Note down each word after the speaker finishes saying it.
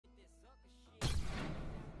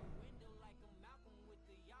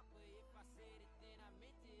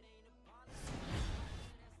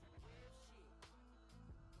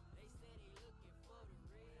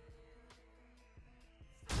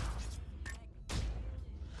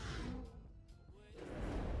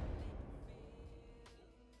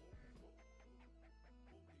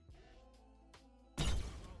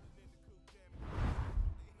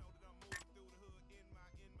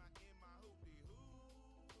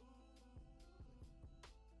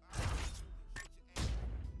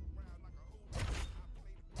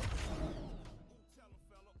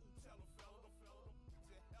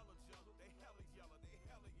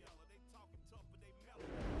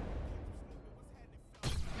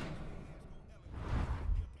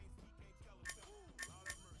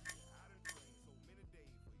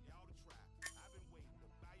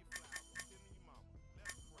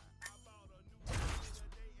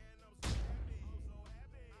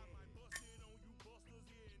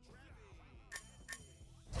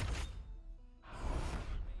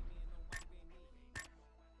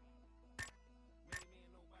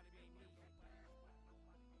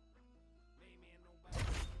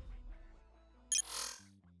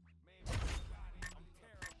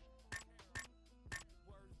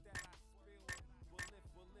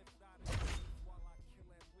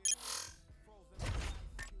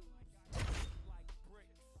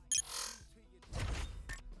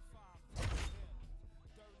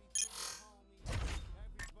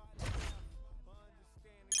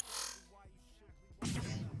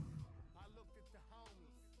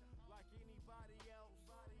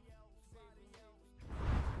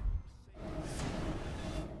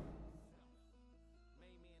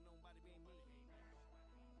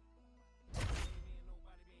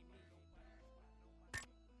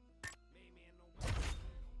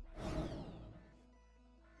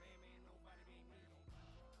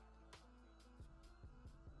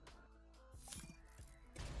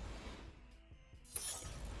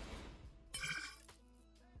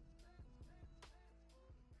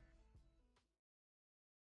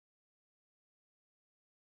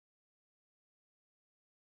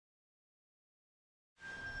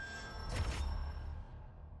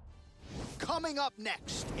Coming up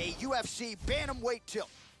next, a UFC bantamweight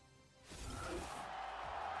tilt.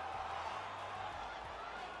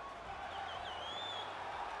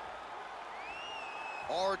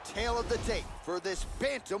 Our tale of the tape for this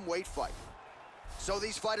bantamweight fight. So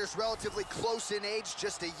these fighters relatively close in age,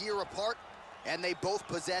 just a year apart, and they both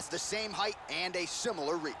possess the same height and a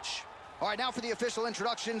similar reach. All right, now for the official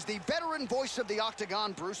introductions, the veteran voice of the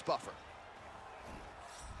Octagon, Bruce Buffer.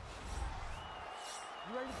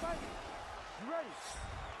 You ready to fight? You ready?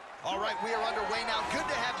 All right, we are underway now. Good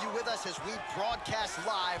to have you with us as we broadcast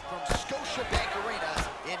live from Scotiabank Arena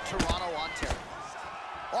in Toronto, Ontario.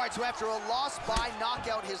 All right, so after a loss by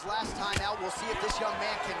knockout his last time out, we'll see if this young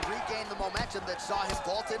man can regain the momentum that saw him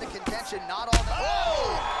vault into contention. Not all that.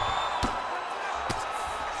 Oh!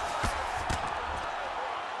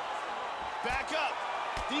 Back up.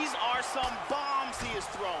 These are some bombs he is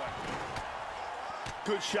throwing.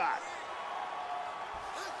 Good shot.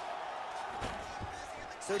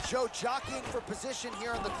 So Joe jockeying for position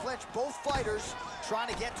here in the clinch. Both fighters trying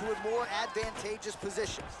to get to a more advantageous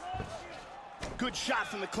position. Good shot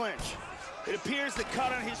from the clinch. It appears the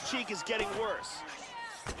cut on his cheek is getting worse.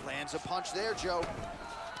 Lands a punch there, Joe.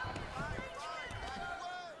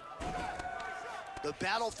 The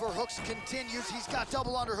battle for hooks continues. He's got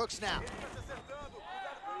double underhooks now.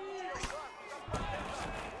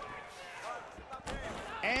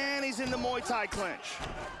 And he's in the Muay Thai clinch.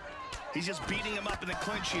 He's just beating him up in the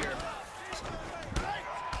clinch here.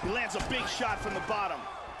 He lands a big shot from the bottom.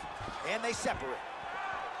 And they separate.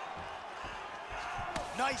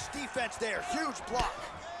 Nice defense there, huge block.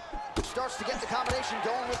 Starts to get the combination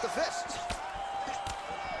going with the fists.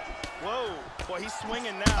 Whoa, boy, he's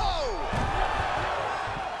swinging now. Oh!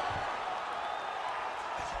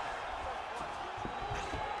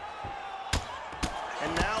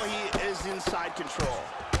 And now he is inside control.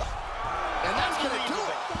 And that's gonna do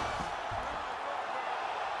it.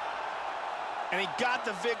 And he got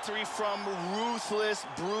the victory from ruthless,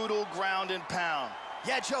 brutal ground and pound.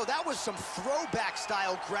 Yeah, Joe, that was some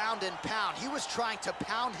throwback-style ground and pound. He was trying to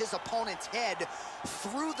pound his opponent's head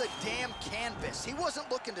through the damn canvas. He wasn't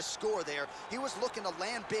looking to score there. He was looking to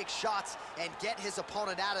land big shots and get his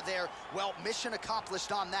opponent out of there. Well, mission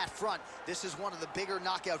accomplished on that front. This is one of the bigger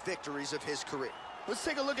knockout victories of his career. Let's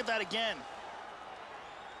take a look at that again.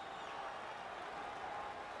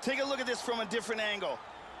 Take a look at this from a different angle.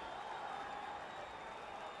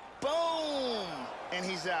 Boom! And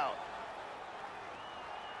he's out.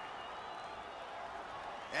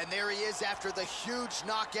 And there he is after the huge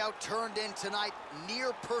knockout turned in tonight.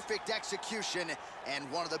 Near perfect execution and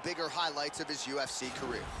one of the bigger highlights of his UFC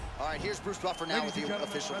career. All right, here's Bruce Buffer now with the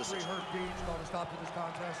official decision. Referee Herb Dean's called a stop to this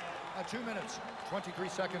contest at 2 minutes, 23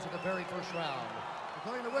 seconds of the very first round.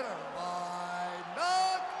 Declaring the winner by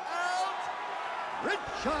knockout,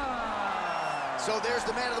 Richard! So there's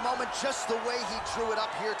the man of the moment, just the way he drew it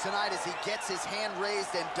up here tonight as he gets his hand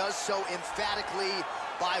raised and does so emphatically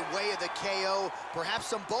by way of the KO. Perhaps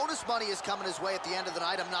some bonus money is coming his way at the end of the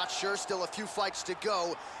night. I'm not sure. Still a few fights to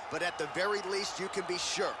go. But at the very least, you can be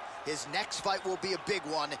sure his next fight will be a big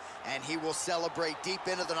one, and he will celebrate deep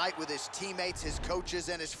into the night with his teammates, his coaches,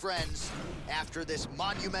 and his friends after this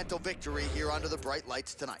monumental victory here under the bright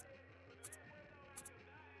lights tonight.